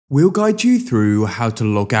We'll guide you through how to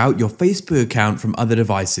log out your Facebook account from other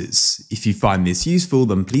devices. If you find this useful,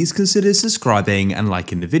 then please consider subscribing and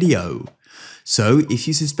liking the video. So if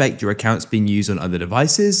you suspect your account's being used on other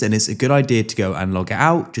devices, then it's a good idea to go and log it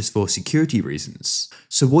out just for security reasons.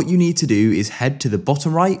 So what you need to do is head to the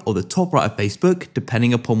bottom right or the top right of Facebook,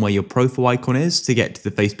 depending upon where your profile icon is, to get to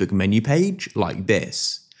the Facebook menu page like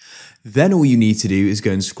this. Then all you need to do is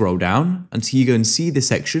go and scroll down until you go and see the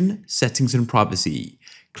section Settings and Privacy.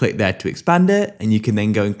 Click there to expand it, and you can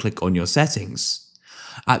then go and click on your settings.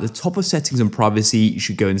 At the top of Settings and Privacy, you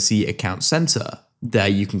should go and see Account Center. There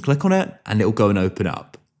you can click on it and it will go and open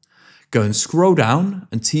up. Go and scroll down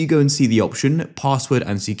until you go and see the option Password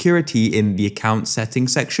and Security in the Account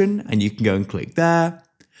Settings section, and you can go and click there.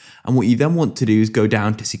 And what you then want to do is go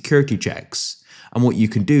down to Security Checks. And what you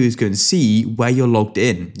can do is go and see where you're logged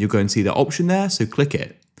in. You'll go and see the option there, so click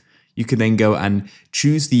it. You can then go and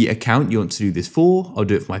choose the account you want to do this for. I'll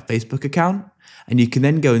do it for my Facebook account. And you can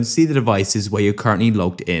then go and see the devices where you're currently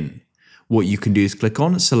logged in. What you can do is click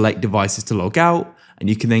on Select Devices to log out, and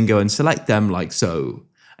you can then go and select them like so.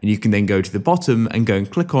 And you can then go to the bottom and go and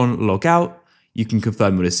click on Log Out. You can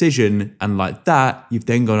confirm your decision, and like that, you've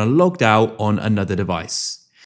then gone and logged out on another device.